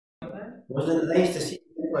Wasn't it nice to see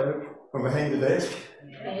people from behind the desk?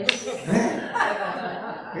 Yes.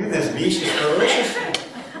 Goodness me, she's ferocious.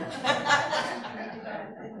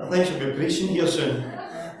 I think she'll be preaching here soon.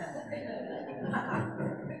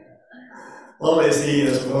 Lovely to see you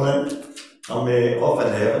this morning. I'm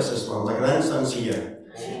often nervous this morning. My grandson's here.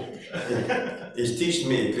 He's teaching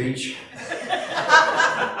me to preach.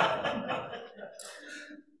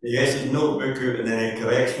 He gets his notebook out and then he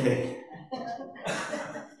corrects me.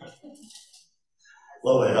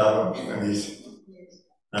 Lovely to have him, and he's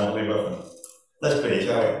happily with him. Let's pray,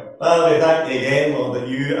 shall we? Father, we thank you again, Lord, that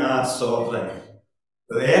you are sovereign.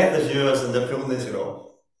 That the earth is yours and the fullness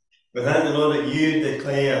thereof. We thank you, Lord, that you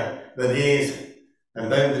declare the days and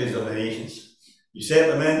boundaries of the nations. You set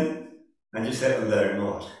them in and you set them down,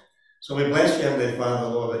 Lord. So we bless you, Heavenly Father,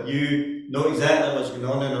 Lord, that you know exactly what's going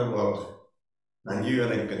on in our world and you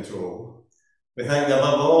are in control. We thank you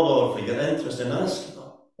above all, Lord, for your interest in us.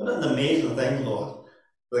 What an amazing thing, Lord.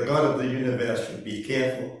 The God of the universe should be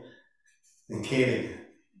careful and caring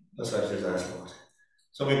for such as us, Lord.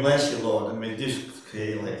 So we bless you, Lord, and we just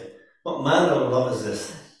pray, like, what manner of love is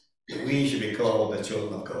this, that we should be called the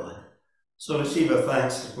children of God? So receive our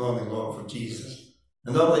thanks this morning, Lord, for Jesus,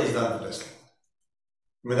 and all that he's done for us, Lord.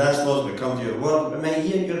 And we ask, Lord, as we come to your word, we may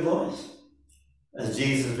hear your voice. As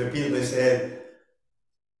Jesus repeatedly said,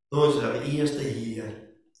 those who have ears to hear,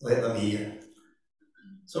 let them hear.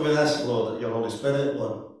 So we ask, Lord, that your Holy Spirit,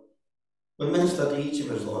 Lord, will minister to each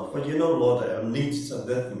of us, Lord. For you know, Lord, that our needs are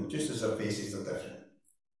different, just as our faces are different.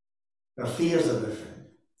 Our fears are different.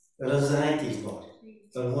 Our anxieties, Lord.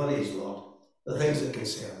 Our worries, Lord. The things that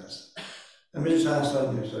concern us. And we just ask,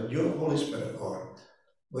 Lord, that your Holy Spirit, Lord,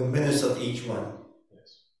 will minister to each one.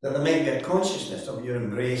 Yes. That there may be a consciousness of your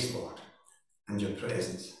embrace, Lord, and your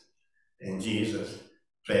presence. In Jesus'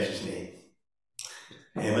 precious name.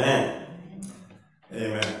 Amen.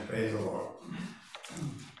 Amen. Praise the Lord.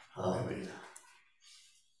 Hallelujah.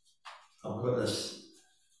 I've got this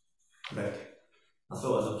prick. I thought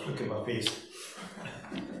it was a flick of my face.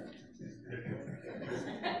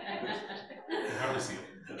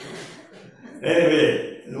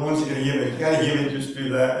 Anyway, as long as you can hear me, if you can't hear me, just do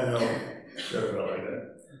that and I'll shut it like that.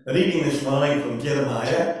 The reading this morning from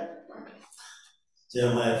Jeremiah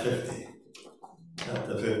 50,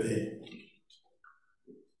 chapter 50.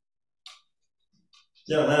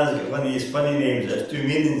 Jeremiah's got one of these funny names that has two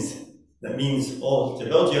meanings. That means, oh, to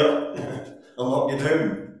build you up and knock you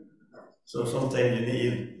down. So sometimes you need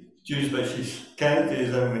to choose which character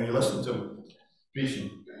is in when you listen to him preaching.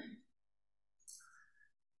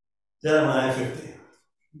 Jeremiah 50,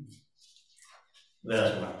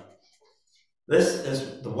 verse 1. This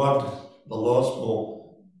is the word the Lord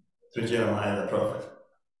spoke through Jeremiah the prophet.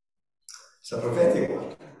 It's a prophetic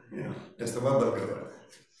word, it's the word of God.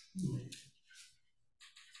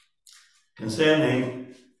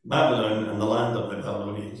 Concerning Babylon and the land of the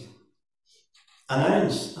Babylonians.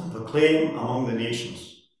 Announce and proclaim among the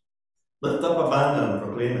nations. Lift up a banner and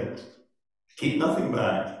proclaim it. Keep nothing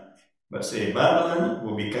back, but say, Babylon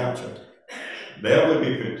will be captured. There will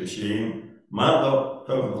be put to shame, Marduk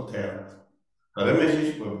filled with terror. Her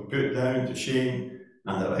images will be put down to shame,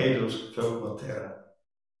 and her idols filled with terror.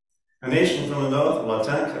 A nation from the north will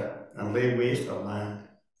attack her and lay waste her land.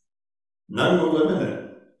 None will live in it.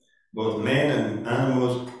 Both men and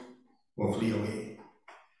animals will flee away.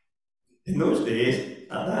 In those days,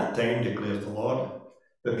 at that time, declares the Lord,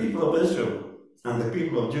 the people of Israel and the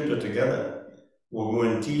people of Judah together will go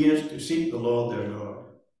in tears to seek the Lord their God.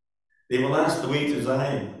 They will ask the way to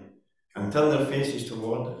Zion and turn their faces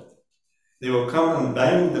toward it. They will come and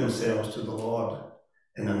bind themselves to the Lord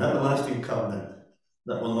in an everlasting covenant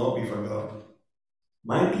that will not be forgotten.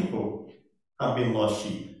 My people have been lost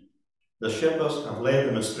sheep. The shepherds have led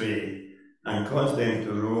them astray and caused them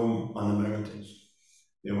to roam on the mountains.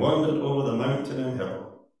 They wandered over the mountain and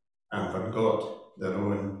hill and forgot their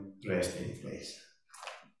own resting place.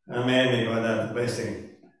 Amen. May God have the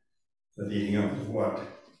blessing for the reading of His word.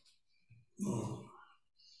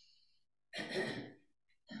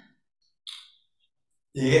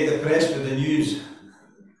 You get depressed with the news.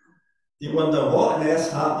 You wonder what on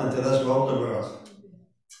earth's happening to this world of ours.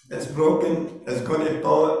 It's broken, it's going to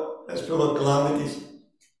fall, it's full of calamities,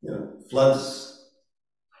 floods,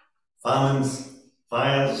 famines,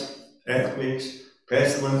 fires, earthquakes,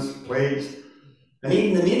 pestilence, plagues, and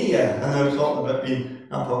even the media are now talking about being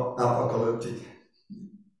apocalyptic.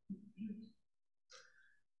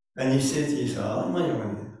 And you say to yourself, oh my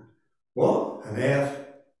God, what on earth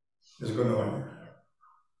is going on?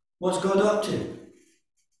 What's God up to?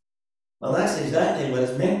 Well, that's exactly what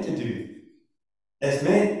it's meant to do. It's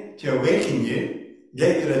meant to awaken you,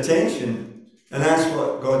 get your attention, And that's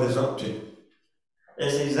what God is up to.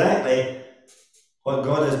 It's exactly what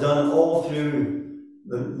God has done all through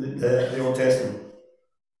the Old Testament.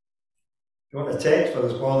 You want a text for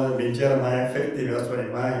this morning? It'll be Jeremiah 50, verse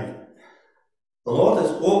 25. The Lord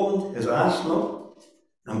has opened his arsenal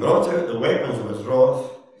and brought out the weapons of his wrath,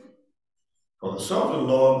 for the sovereign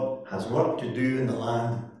Lord has work to do in the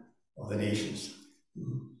land of the nations.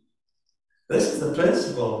 This is the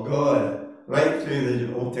principle of God right through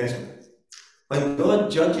the Old Testament. When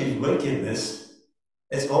God judges wickedness,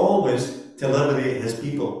 it's always to liberate his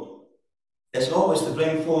people. It's always to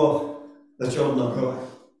bring forth the children of God.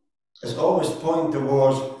 It's always pointing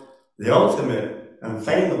towards the ultimate and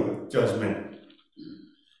final judgment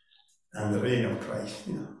and the reign of Christ.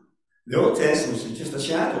 The Old Testament is just a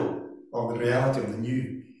shadow of the reality of the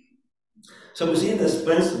New. So we see this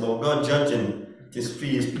principle of God judging to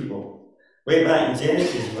free his people. Way back in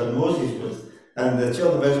Genesis, when Moses was and the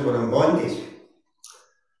children of Israel were in bondage,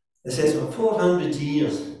 it says for 400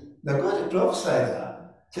 years. Now God had prophesied that.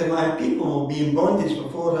 Said, my people will be in bondage for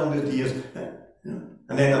 400 years,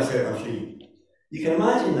 and then I'll set them free. You can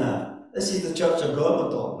imagine that. This is the church of God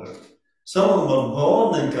we're talking about. Some of them were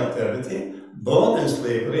born in captivity, born in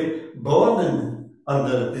slavery, born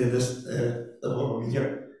under what we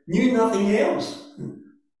hear, knew nothing else.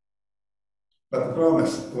 But the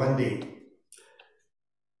promise, one day.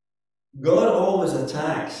 God always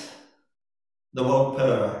attacks the world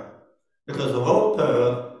power, because the world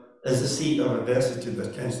power is the seat of adversity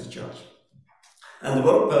against the church. And the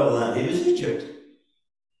world power that day was Egypt.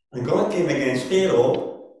 And God came against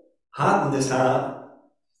Pharaoh, hardened his heart,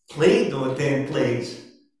 plagued over 10 plagues,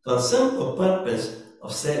 for the simple purpose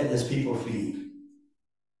of setting his people free.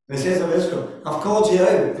 And he says of Israel, I've called you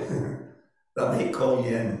out, that I might call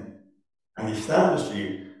you in, and established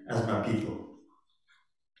you as my people.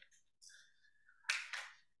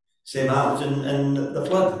 Same happens in the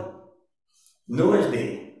flood. Noah's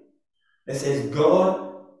day. It says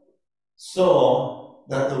God saw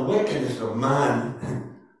that the wickedness of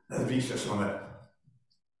man had reached us on it.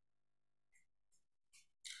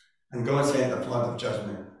 And God sent a flood of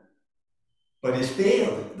judgment. But he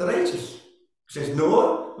spared the righteous. It says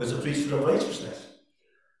Noah was a preacher of righteousness.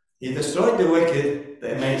 He destroyed the wicked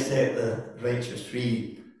that he might set the righteous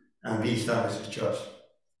free and re-establish his church.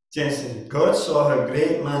 Genesis, God saw how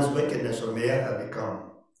great man's wickedness on the earth had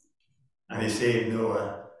become, and he saved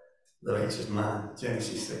Noah, the righteous man.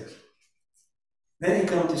 Genesis 6. Then he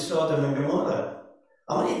comes to Sodom and Gomorrah.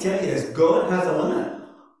 I want to tell you this, God has a limit.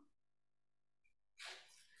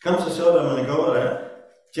 Comes to Sodom and Gomorrah,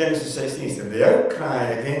 Genesis 16 says, the outcry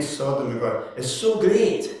against Sodom and Gomorrah is so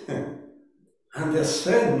great, and their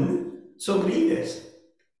sin so grievous.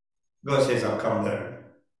 God says, I'll come down.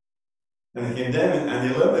 And he came down and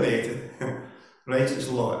he liberated righteous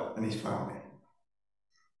Lot and his family.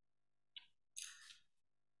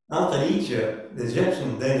 After Egypt, the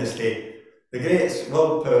Egyptian dynasty, the greatest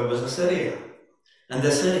world power was Assyria. And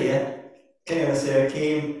Assyria, King of Assyria,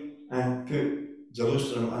 came and put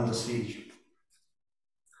Jerusalem under siege.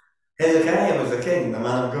 Hezekiah was the king, the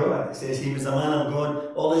man of God. It says he was the man of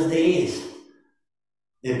God all his days.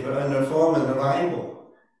 He put in reform and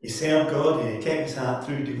revival. He served God and he kept his heart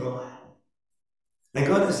true to God. And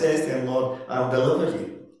God says to him, Lord, I'll deliver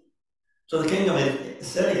you. So the king of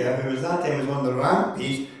Assyria, who at that time was on the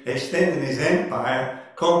rampage, extending his empire,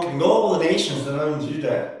 conquering all the nations around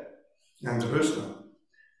Judah and Jerusalem.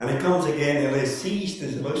 And he comes again and lays siege to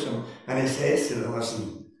Jerusalem, and he says to them,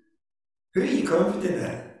 listen, who are you confident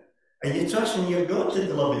in? Are you trusting your God to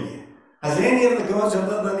deliver you? Has any of the gods of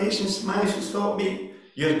other nations managed to stop me?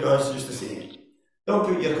 Your God's just the same. Don't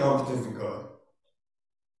put your confidence in God.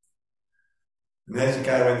 And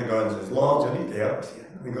Hezekiah went to God and says, Lord, you need to help us here.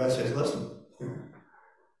 And God says, listen,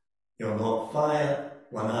 you'll not fire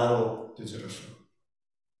one arrow to Jerusalem.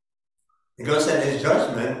 And God sent his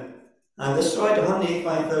judgment and destroyed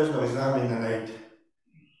 185,000 of his army in the night.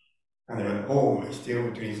 And he went home with his tail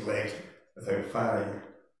between his legs without firing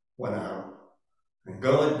one arrow. And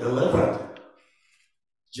God delivered,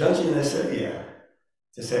 judging Assyria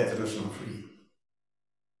to set Jerusalem free.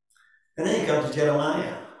 And then he comes to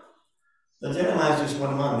Jeremiah. Now Jeremiah is just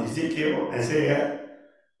one man. Ezekiel, Isaiah,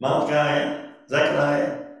 Malachi,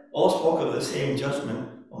 Zechariah, all spoke of the same judgment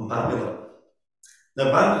on Babylon.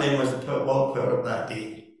 Now Babylon was the world power of that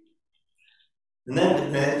day. And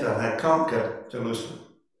Nebuchadnezzar had conquered Jerusalem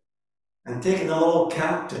and taken them all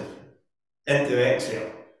captive into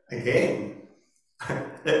exile. Again,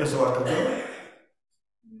 it was the work of God.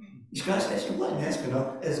 You scratch that, you what in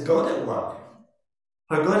Israel? It's God at work.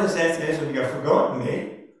 For God has said to Israel, you've forgotten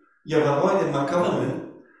me, you've avoided my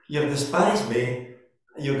covenant, you've despised me,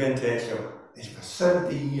 you're going to exile. is for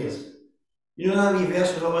 70 years. You know that wee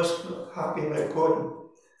verse we're always happy about quoting?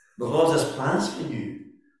 The Lord has plans for you,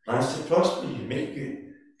 plans to prosper you, make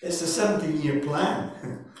good. It's a 70-year plan.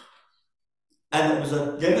 And it was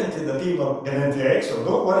given to the people getting into exile.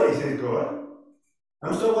 Don't worry, says God.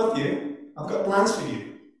 I'm still with you. I've got plans for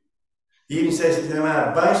you. He even says to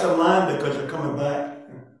Nehemiah, buy some land because you're coming back.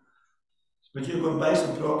 Would you go and buy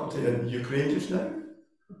some property in Ukraine just now?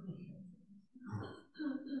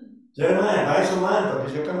 Jeremiah, buy some land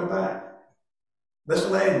because you're coming back. This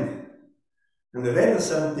will end. And at the end of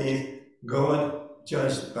the 70s, God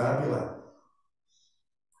judged Babylon.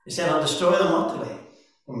 He said, I'll destroy them utterly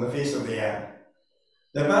from the face of the earth.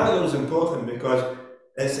 Now, Babylon is important because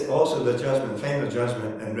it's also the judgment, final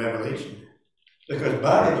judgment in Revelation. Because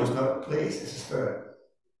Babylon is not a place, it's a spirit.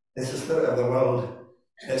 It's the spirit of the world.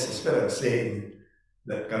 It's the spirit of Satan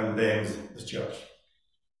that condemns the church.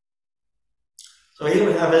 So here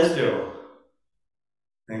we have Israel.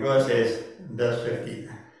 And God says in verse 15,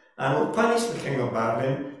 I will punish the king of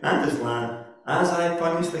Babylon and his land as I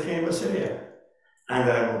punished the king of Assyria. And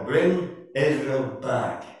I will bring Israel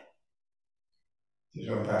back to his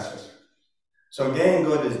own pastures. So again,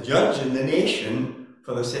 God is judging the nation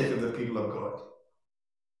for the sake of the people of God.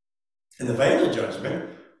 In the final judgment,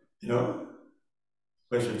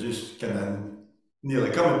 which we're just kind of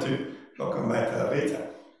nearly coming to, I'll come back to that later.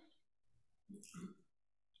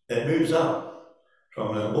 It moves up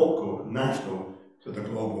from the local, national, to the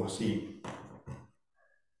global scene.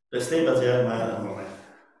 But stay with Jeremiah a moment.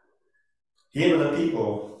 Here were the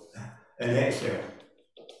people in exile,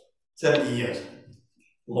 70 years,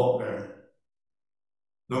 lockdown.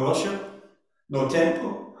 No worship, no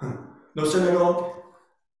temple, no synagogue.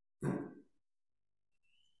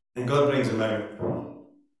 And God brings them out.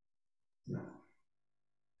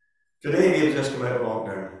 Today we've just come out of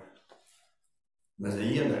lockdown. There's a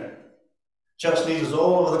year now. Church leaders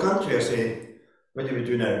all over the country are saying, what do we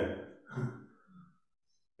do now?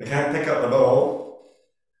 We can't pick up the ball.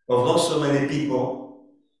 We've lost so many people.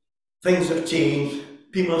 Things have changed.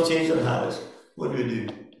 People have changed their habits. What do we do?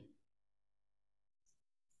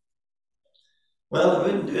 Well, it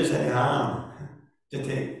wouldn't do us any harm to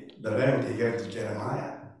take the remedy given to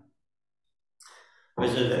Jeremiah,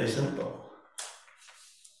 which is very simple.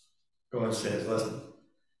 God says, listen,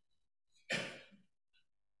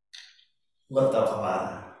 lift up a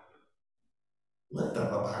banner. Lift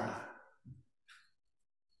up a banner.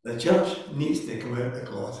 The church needs to come out of the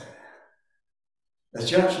closet. The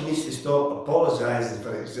church needs to stop apologising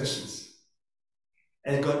for existence.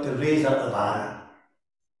 It's got to raise up the banner.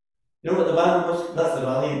 You know what the banner was? That's the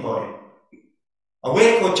rallying point.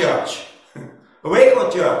 Awake, O church! Awake, O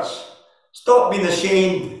church! Stop being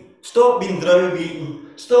ashamed. Stop being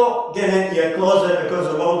browbeaten. Stop getting into your closet because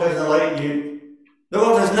the world doesn't like you. The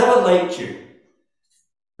world has never liked you.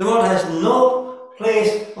 The world has no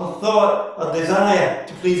place or thought or desire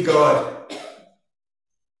to please God.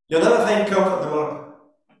 You'll never find comfort in the world.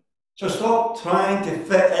 So stop trying to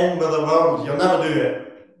fit in with the world. You'll never do it.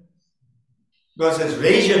 God says,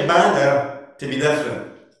 raise your banner to be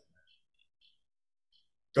different.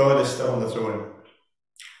 God is still on the throne.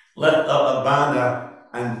 Lift up a banner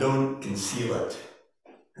and don't conceal it.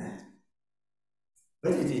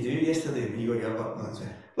 What did you do yesterday when you got your button and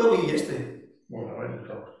said, where were you yesterday? Well, I went to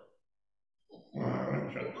church.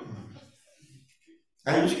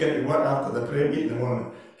 I used to get to work after the prayer meeting in the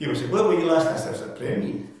morning. People say, where were you last night? I said, a prayer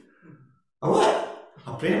meeting. A what?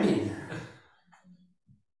 A prayer meeting.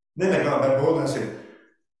 Then I got a bit bold and I said,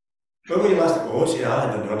 where were you last night? Oh, see, I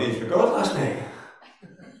had an audience for God last night.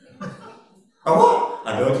 A what?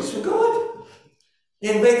 An audience for God. He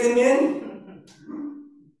invited me in.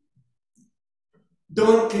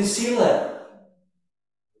 Don't conceal it.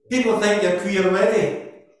 People think you're queer already.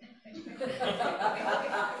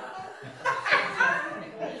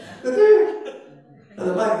 They do. At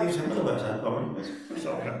the back, you say, what about that woman? It's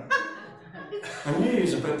all right. I knew he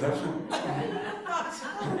was a bit different.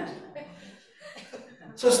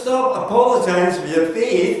 So stop apologising for your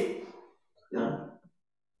faith.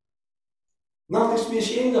 Nothing to be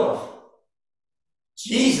ashamed of.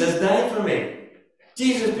 Jesus died for me.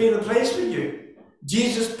 Jesus paid the price for you.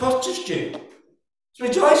 Jesus purchased you. So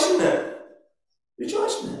rejoice in it.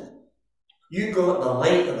 Rejoice in it. You got the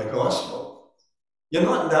light of the gospel. You're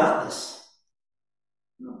not in darkness.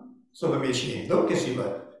 No. So don't be ashamed. Don't conceal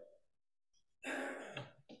it.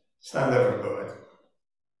 Stand up for God.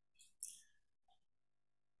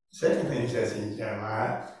 Second thing he says in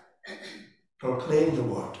Jeremiah, proclaim the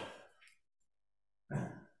word.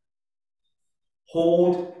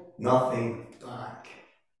 Hold nothing back.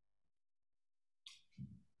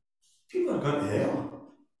 People are going to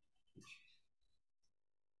hell.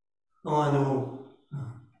 Oh, I know.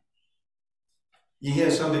 You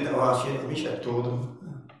hear somebody that, oh shit, I wish I'd told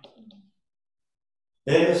them.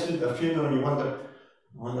 Then stood at a funeral and you wonder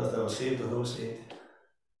if they were saved or not saved.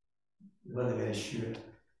 You weren't very sure.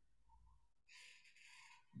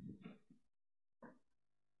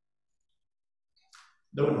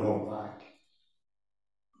 Don't hold back.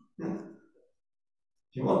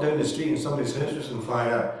 If you walk down the street and somebody's house was on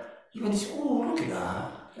fire, you can say, oh, look at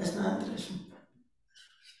that. Isn't that interesting?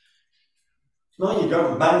 No, you go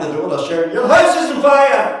and bang the door or shout, your house is on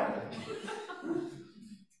fire!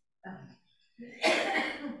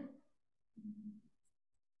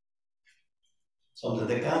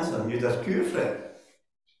 Somebody had cancer and you'd have cure for it.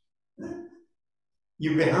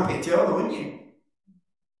 You'd be happy to tell them, wouldn't you?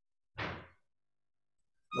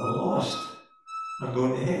 The lost are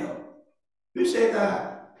going to hell. Who said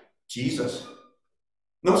that? Jesus.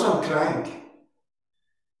 Not some crank.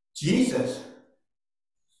 Jesus.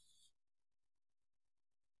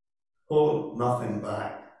 Hold nothing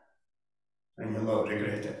back, and you'll not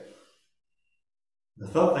regret it. The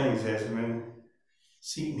third thing he says,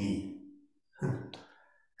 seek me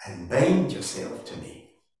and bind yourself to me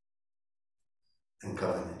in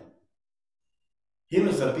covenant. Here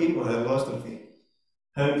was the people who had lost their faith.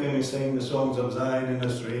 How can we sing the songs of Zion in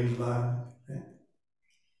a strange land?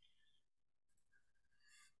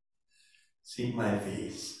 Seek my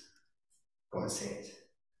face, God says,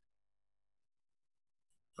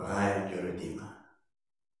 for I am your Redeemer.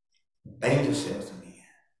 Bind yourself to me.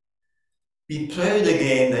 Be proud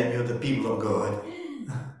again that you're the people of God.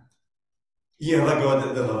 You have a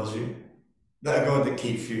God that loves you, that a God that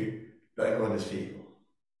keeps you, that a God is faithful.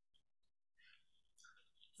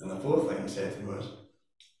 And the fourth thing he said to him was,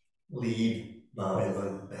 leave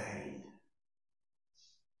Babylon behind.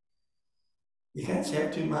 You can't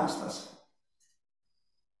serve two masters.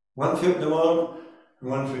 One foot in the world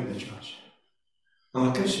and one foot in the church. I'm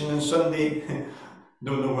a Christian on Sunday,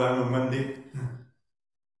 don't know where I'm on Monday.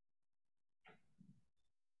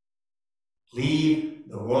 Leave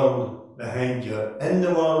the world behind. You're in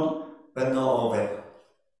the world, but not of it.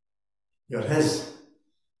 You're his,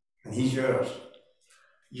 and he's yours.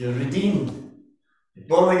 You're redeemed. You're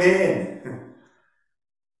born again.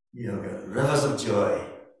 You've got rivers of joy.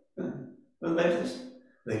 What about this?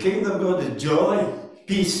 The kingdom of God is joy,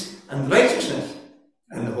 peace, and righteousness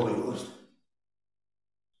in the Holy Ghost.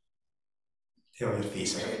 Tell your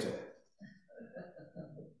face about it.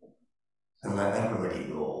 And let everybody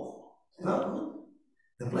know.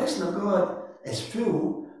 The blessing of God is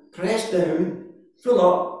full, pressed down, full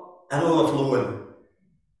up, and overflowing.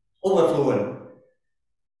 Overflowing.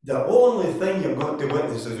 The only thing you've got to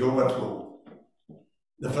witness is overflow.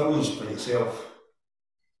 The filling's for yourself.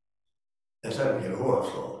 It's out of your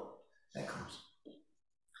overflow that comes.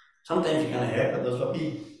 Sometimes you can't help it. There's a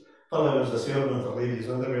wee fellow who was a salesman for ladies'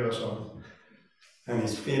 underwear or something. And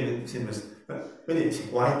his favourite thing was,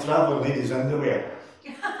 why travel ladies' underwear?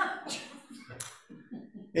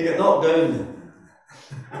 He got knocked down.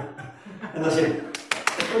 And I said,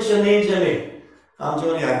 what's your name, Jimmy? I'm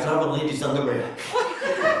Johnny, I travel ladies' underwear.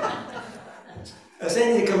 As soon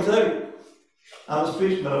as he comes out, I was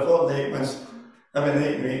preaching for a fortnight once, every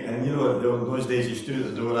night, mate, and you know, in those days you stood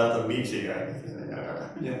at the door after the meeting.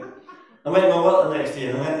 Yeah. I went to my work the next day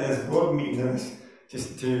and I went to this board meeting and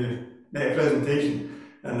just to make a presentation.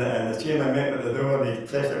 And the chairman met me at the door and he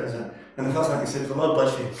pressed it and the first thing he said, the Lord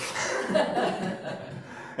bless you.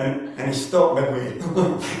 and he stopped midway.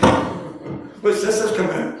 What's this has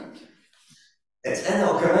come out? It's in,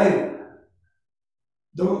 it'll come out.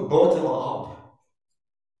 Don't bottle it up.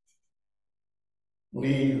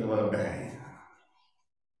 Leave the world behind.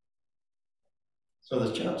 So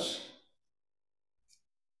the church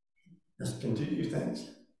has to do things.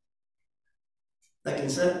 They can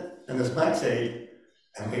sit in this backside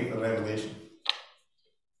and wait for revelation.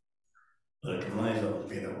 But it can rise up to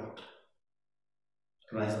be the word. It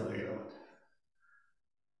can rise up to be the word.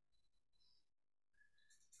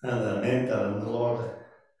 And a mentor in the Lord,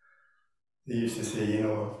 he used to say, you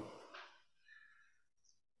know,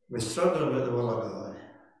 we struggle with the will of God.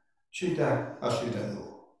 Should I or should I know?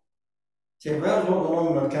 See, if I was walking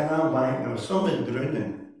along the canal bank and there was somebody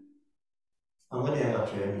drowning, I'm going to have a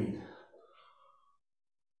prayer meeting.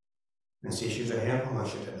 And say, should I help him or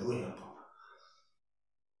should I not help him?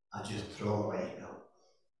 I just throw it right out.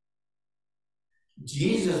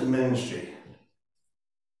 Jesus' ministry,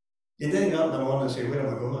 he didn't get up in the morning and say, where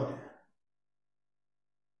am I going?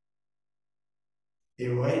 He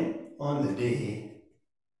went on the day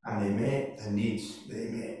and he met the needs that he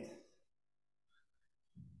met.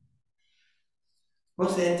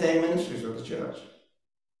 What's the end time ministries of the church?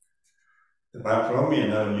 Depart from me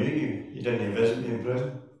and I never knew you. You didn't visit me in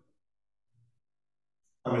prison.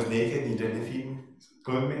 I was naked and you didn't feed me,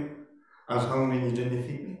 clothe me. I was hungry and you didn't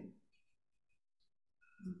feed me.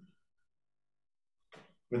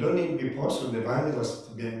 We don't need to be apostles and evangelists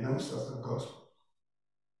to be ministers of the gospel.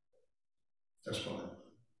 Just one.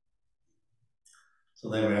 So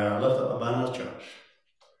there we are, lift up a banner, church.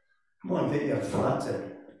 Come on, get your flags out.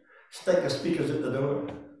 Stick your speakers at the door.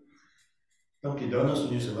 Duncan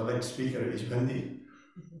Donaldson used to have a big speaker at his window.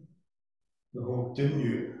 The whole tune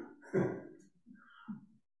knew it.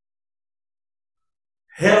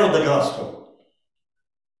 Herald the gospel.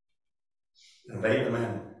 Invite them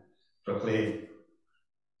in. Proclaim.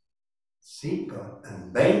 Seek God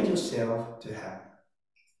and bind yourself to Him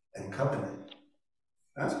in covenant.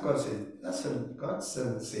 That's what God said. That's what God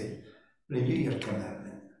said. Renew your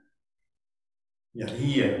commitment. You're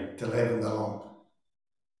here to live in the Lord.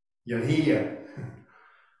 You're here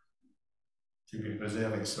to be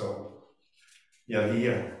preserving soul. You're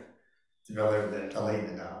here to be allowed to light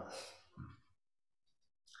the darkness.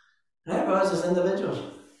 How about us as individuals?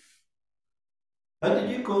 How did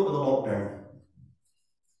you cope with the lockdown?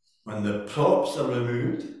 When the props are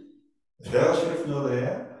removed, the fellowship's not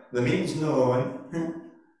there, the meeting's not on.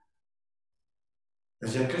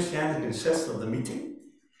 Does your Christianity consist of the meeting?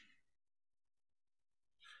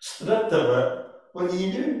 Stripped of it, what do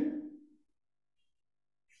you do?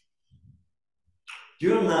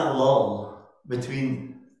 During that lull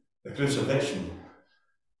between the crucifixion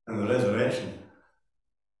and the resurrection,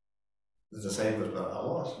 the disciples were at a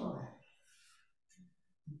loss, weren't they?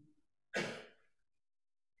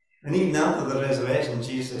 And even after the resurrection,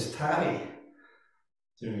 Jesus tarried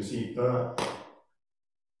to receive power.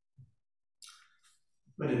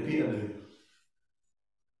 What did Peter do?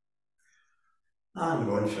 I'm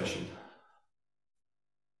going fishing.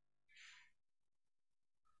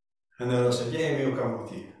 And the other said, yeah, we'll come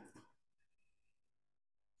with you.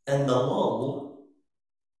 In the lull,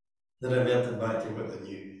 they reverted back to what they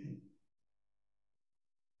knew.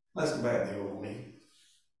 Let's go back to the old me.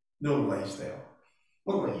 The old lifestyle.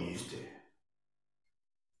 What we're used to.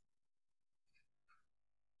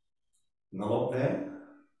 And the lockdown,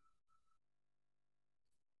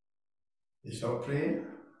 you stop praying,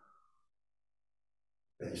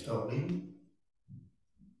 then you stop reading.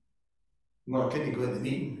 Well, can you go to the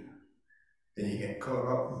meeting? Then you get caught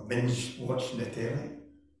up and binge watching the telly.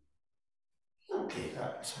 Okay,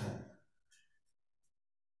 that's it.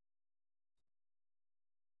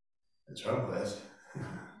 The trouble is,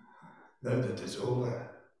 now that it's over,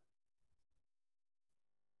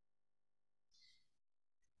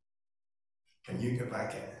 can you get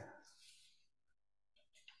back in?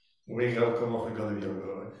 Wake up, come off, we're going to be on the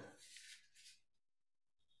road.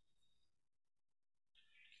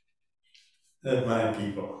 They're my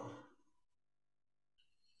people.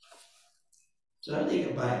 So how do you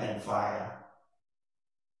get back in fire?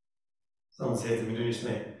 Someone said to me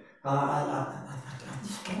recently, I'm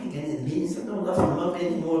just can't get in the meetings, I don't love them up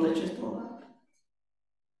anymore, they just don't love.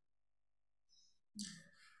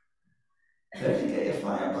 How do you get your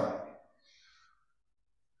fire back?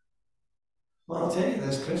 Well, I'll tell you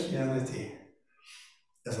this, Christianity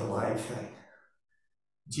is a live thing.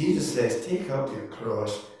 Jesus says, take up your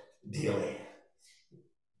cross daily.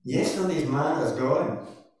 Yesterday's man is gone.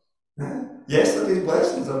 Huh? Yesterday's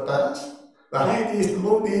blessings are past. The high days, the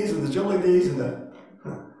low days, and the jolly days, and the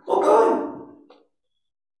all gone.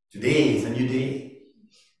 Today is a new day.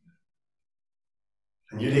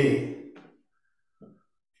 A new day.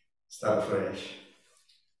 Start fresh.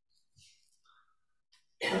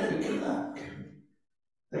 How do we do that?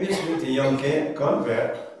 If you speak to a young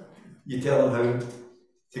convert, you tell them how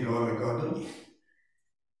to go on with God, don't you?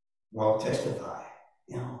 Well, testify.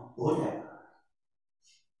 You know, own it.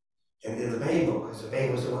 Into the Bible, because the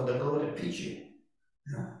Bible's the one that God will teach you.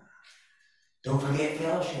 Yeah. Don't forget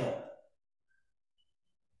fellowship.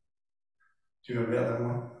 Do you remember that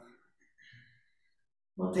one?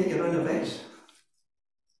 Well, take your own advice.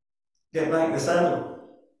 Get back in the saddle.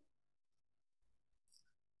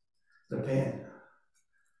 Repent.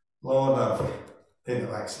 Lord, I've taken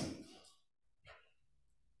the back seat.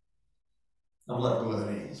 I've let go of the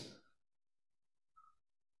reins.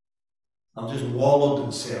 I've just wallowed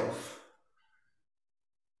in self.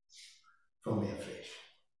 Fill me afresh.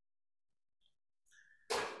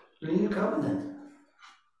 Renew covenant.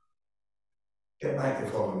 Get back to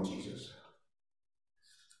following Jesus.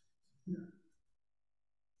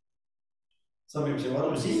 Some people say, well,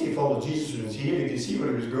 it was easy to follow Jesus when he was here. You could see where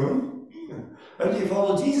he was going. How do you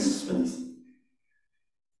follow Jesus when he's...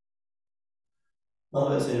 Well,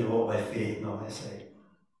 let's say we walk by faith, not by sight.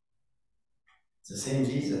 It's the same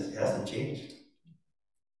Jesus. He hasn't changed.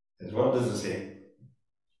 His word is the same.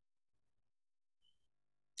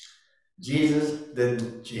 Jesus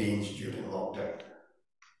didn't change during lockdown.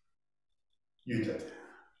 You did.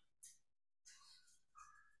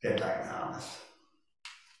 Get back in harness.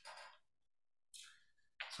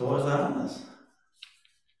 So what's the harness?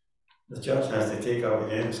 The church has to take up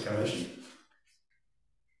again its commission.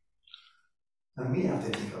 And we have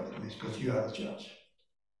to take up the commission because you are the church.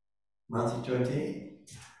 Matthew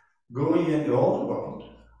 28. Go ye into all the world,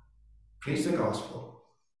 preach the gospel,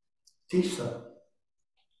 teach them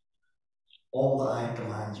all that I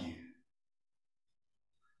command you.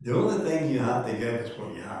 The only thing you have to give is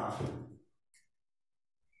what you have.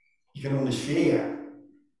 You can only share.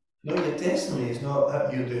 No, your testimony is not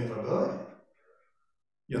what you're doing for God.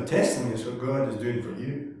 Your testimony is what God is doing for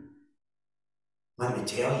you. Let me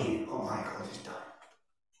tell you what my God has done.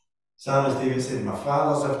 Psalmist David said, my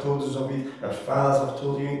fathers have told us of you, our fathers have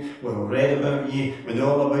told you, we've read about you, we know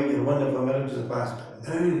all about your wonderful miracles of the past. But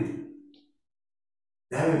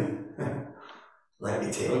now, let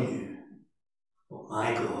me tell you what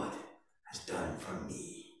my God has done for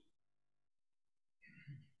me.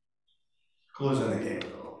 Closing again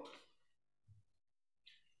with the Lord.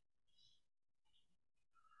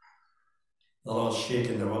 The Lord's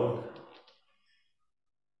shaking the world.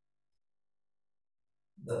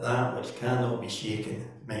 That which cannot be shaken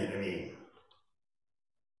may remain.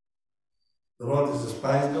 The Lord has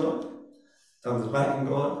despised God, turned his back on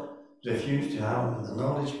God, refused to have him in the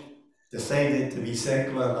knowledge, decided to be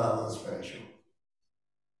secular rather than spiritual.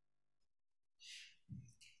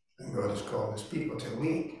 And God has called his people to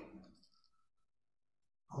awake.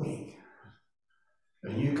 Awake. A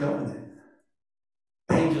new covenant.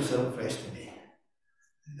 Bind yourself fresh to me,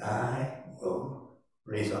 and I will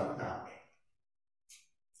raise up an army.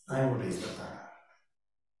 I will raise the banner.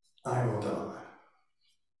 I will deliver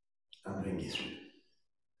and bring you through.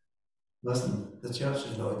 Listen, the church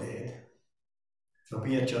is not dead. There'll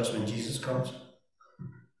be a church when Jesus comes.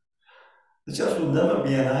 The church will never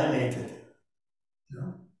be annihilated.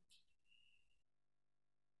 No.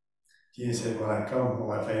 Jesus said, when I come,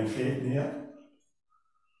 will I find faith near?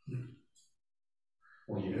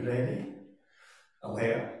 Will you be ready,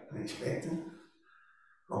 alert and expectant?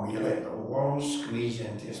 Or will you let the world squeeze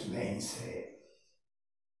into its mindset?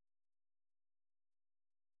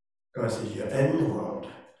 God says, you're in the world,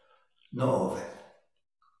 not of it.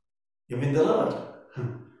 You've been delivered.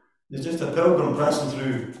 You're just a pilgrim passing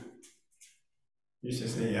through. You used to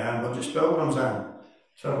say, yeah, we're just pilgrims, and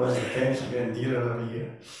so was the tents are getting dearer every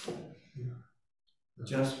year. We're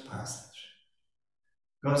just passing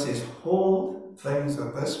through. God says, hold things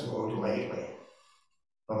of this world lightly,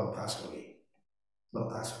 or they'll pass away. They'll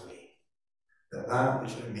pass away. But that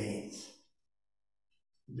which remains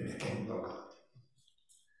will be the kingdom of God.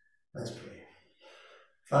 Let's pray.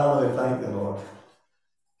 Father, we thank the Lord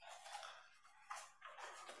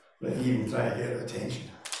that you even try to get our attention.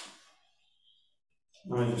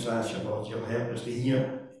 I just ask you, Lord, you'll help us to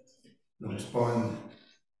hear and respond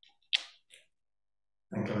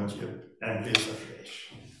and come into your embrace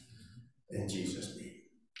afresh. In Jesus' name.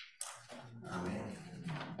 Amen.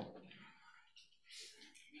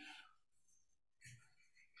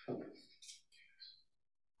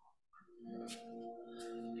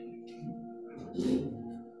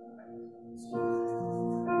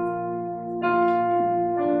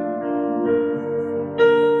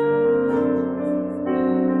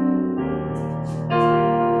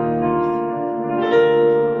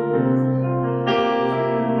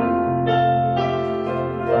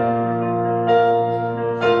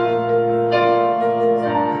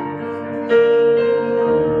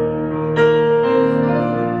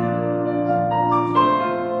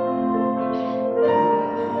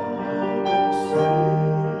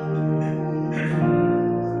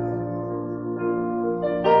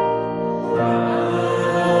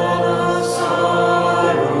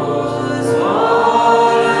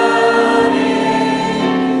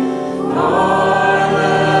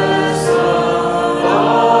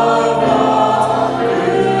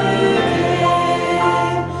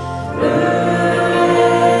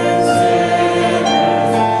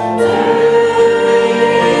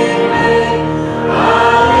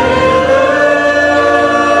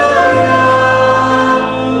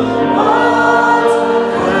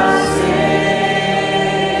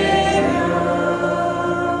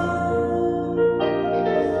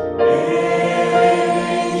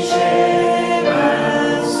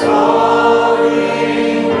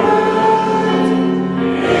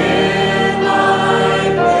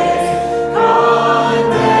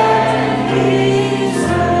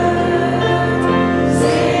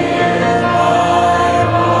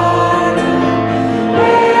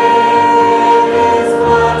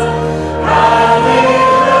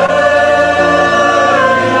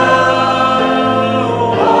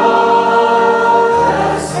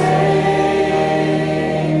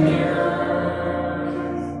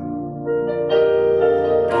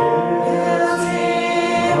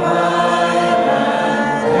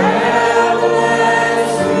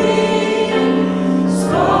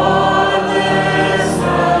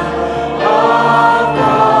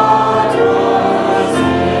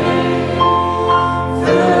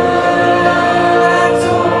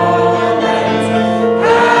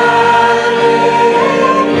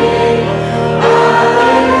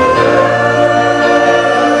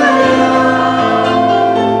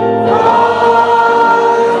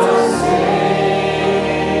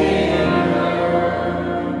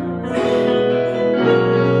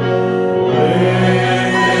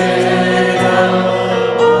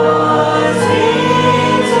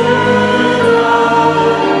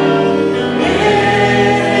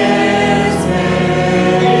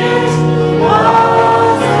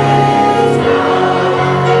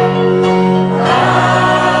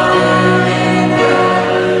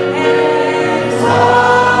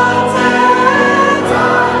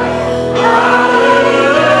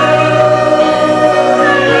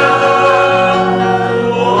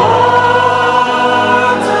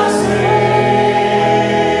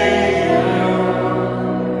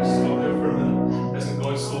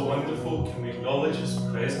 acknowledge His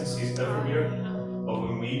presence, He's everywhere. But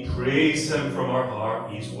when we praise Him from our heart,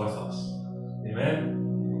 He's with us. Amen.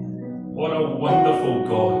 What a wonderful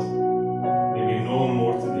God. May we know Him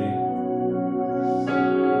more today.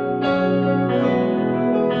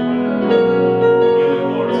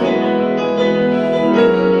 Healing, Lord.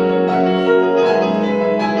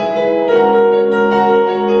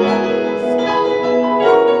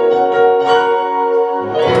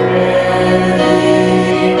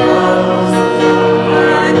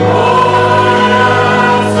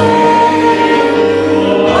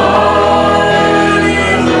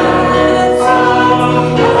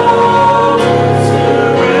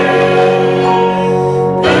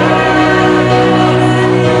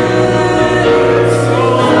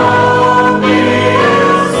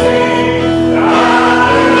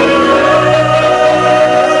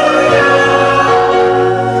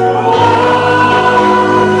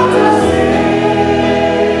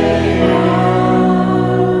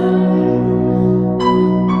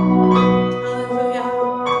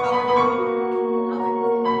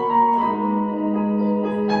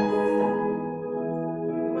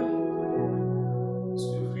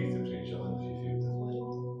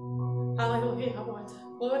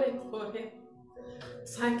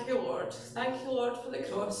 Thank you, Lord. Thank you, Lord, for the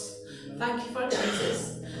cross. Thank you for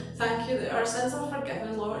Jesus. Thank you that our sins are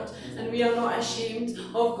forgiven, Lord, and we are not ashamed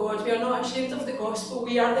of God. We are not ashamed of the gospel.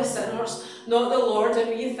 We are the sinners, not the Lord, and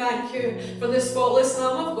we thank you for the spotless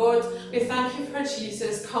Lamb of God. We thank you for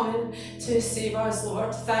Jesus coming to save us,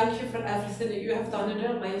 Lord. Thank you for everything that you have done in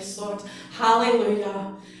our lives, Lord.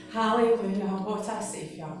 Hallelujah. Hallelujah. What a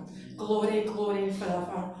Saviour. Glory, glory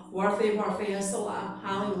forever. Worthy, worthy is the Lamb.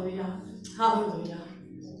 Hallelujah. Hallelujah.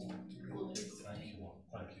 Thank you, Lord.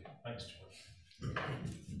 Thank you. Thanks, George.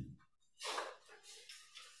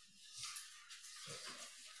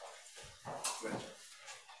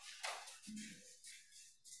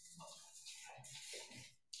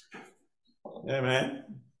 Amen.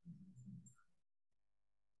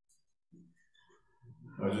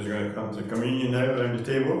 We're just going to come to communion now around the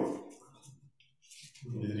table.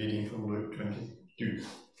 He's reading from Luke 22.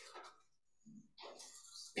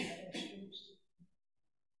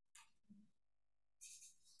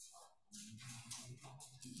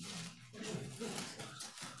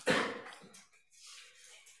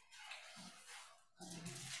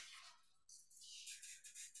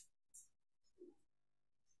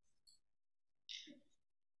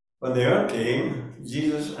 When the hour came,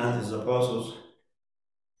 Jesus and his apostles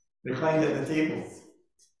reclined at the table.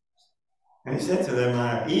 And he said to them,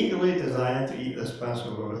 I eagerly desire to eat this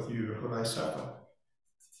Passover with you before I suffer.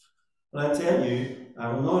 But I tell you,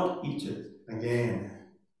 I will not eat it again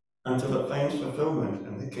until it finds fulfillment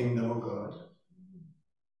in the kingdom of God.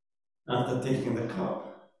 After taking the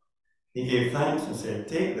cup, he gave thanks and said,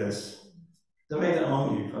 Take this, divide it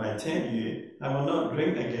among you, for I tell you, I will not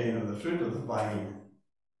drink again of the fruit of the vine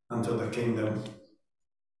until the kingdom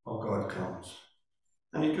of God comes.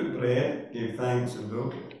 And he took bread, gave thanks, and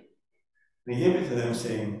broke it. And he gave it to them,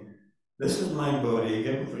 saying, This is my body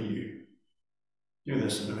given for you. Do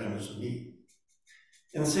this in remembrance of me.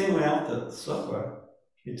 In the same way, after supper,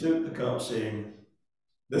 he took the cup, saying,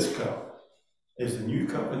 This cup is the new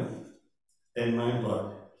covenant in my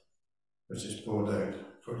blood, which is poured out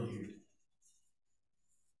for you.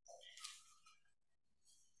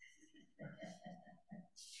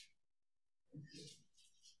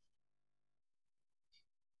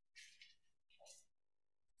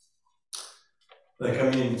 The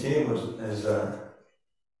communion table is a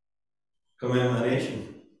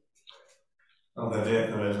commemoration of the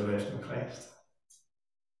death and resurrection of Christ.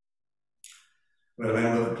 We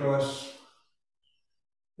remember the cross,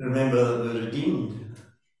 remember that we're redeemed,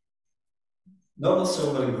 not with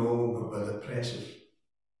silver and gold, but by the precious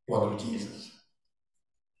blood of Jesus.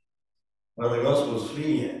 While the gospel was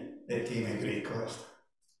free, it came at great cost.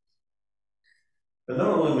 But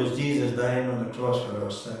not only was Jesus dying on the cross for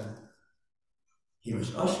our sin, he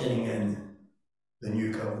was ushering in the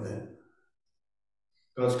new covenant,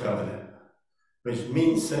 God's covenant, which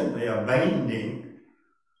means simply a binding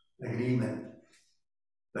agreement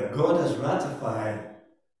that God has ratified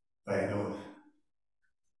by an oath.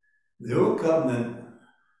 The old covenant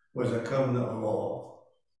was a covenant of law.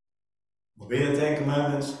 Obey the Ten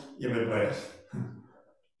Commandments, you'll be blessed.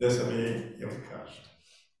 Disobey, you'll be cursed.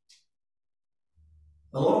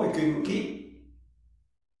 The law we couldn't keep.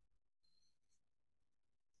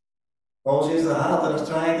 Paul says the harder I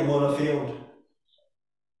tried, the more I failed.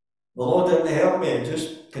 The law didn't help me, it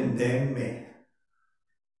just condemned me.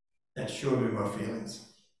 It showed me my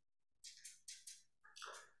feelings.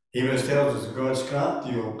 Hebrews tells us God scrapped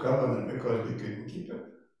the old covenant because we couldn't keep it.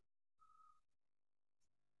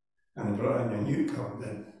 and brought in a new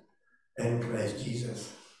covenant in Christ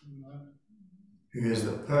Jesus, who is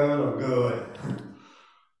the power of God.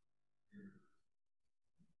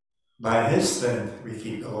 By his strength we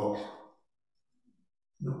keep the law.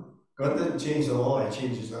 No, God didn't change the law, he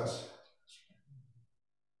changes us.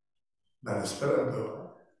 By the Spirit of God,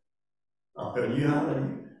 I'll put a new heart in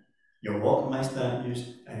you. You'll walk in my statutes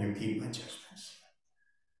and you'll keep my judgments.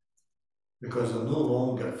 Because they're no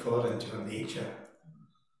longer foreign to our nature.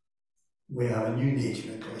 We have a new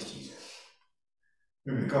nature in Christ Jesus.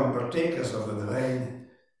 We become partakers of the divine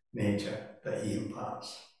nature that he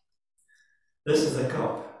imparts. This is the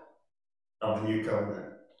cup of the new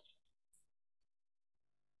covenant.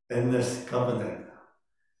 In this covenant,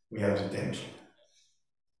 we have redemption.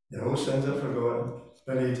 The whole sins are forgotten,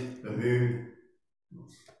 buried, removed.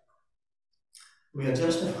 We are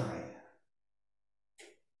justified.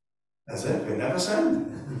 As if we never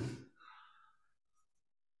sinned.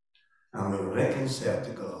 And we're reconciled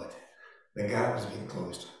to God. The gap has been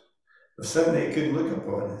closed. The sin that he couldn't look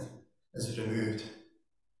upon is removed.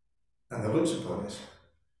 And the looks upon us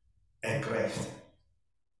in Christ.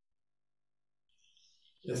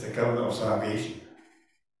 It's the covenant of salvation.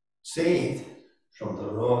 Saved from the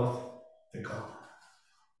wrath to come.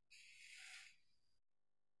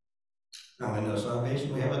 And in our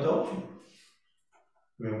salvation we have adoption,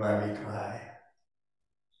 whereby we cry,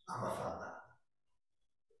 Our Father.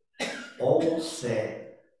 All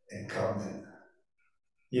set in covenant.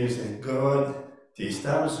 Using God to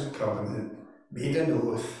establish a covenant, made an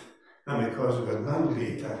oath, and because we were none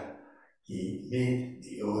greater, he made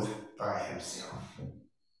the oath by himself.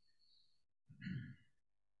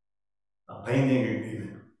 A binding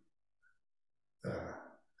agreement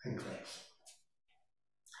in Christ.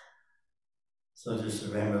 So just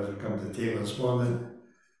remember, as we come to the table this morning,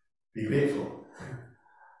 be grateful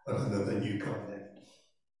for the new covenant.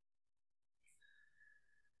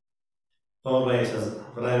 Paul writes,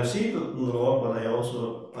 "For I received from the Lord what I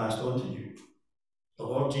also passed on to you. The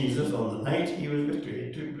Lord Jesus, on the night he was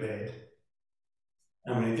betrayed, took bread,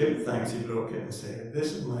 and when he gave thanks, he broke it and said,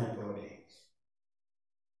 'This is my body,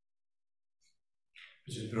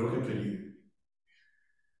 which is broken for you.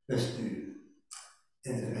 This do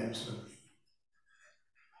in remembrance of me.'"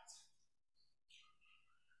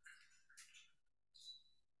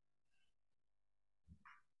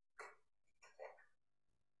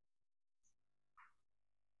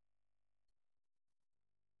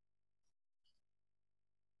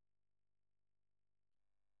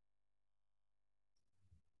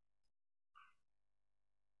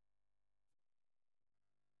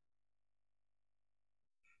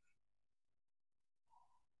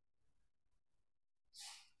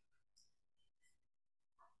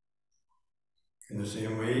 In the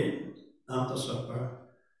same way, after supper,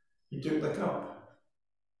 he took the cup,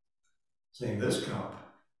 saying, "This cup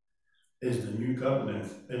is the new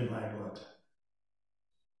covenant in my blood.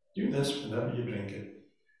 Do this whenever you drink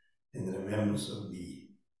it, in the remembrance of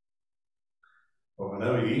me. For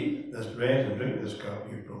whenever you eat this bread and drink this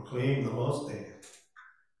cup, you proclaim the Lord's death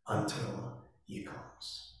until he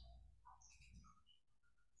comes."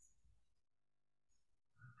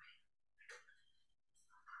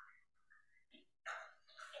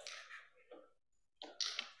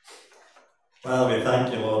 Well, we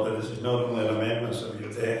thank you, Lord, that this is not only a remembrance of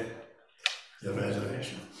your death, your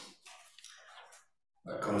resurrection,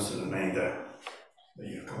 but a constant reminder that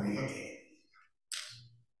you're coming again.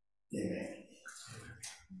 Amen.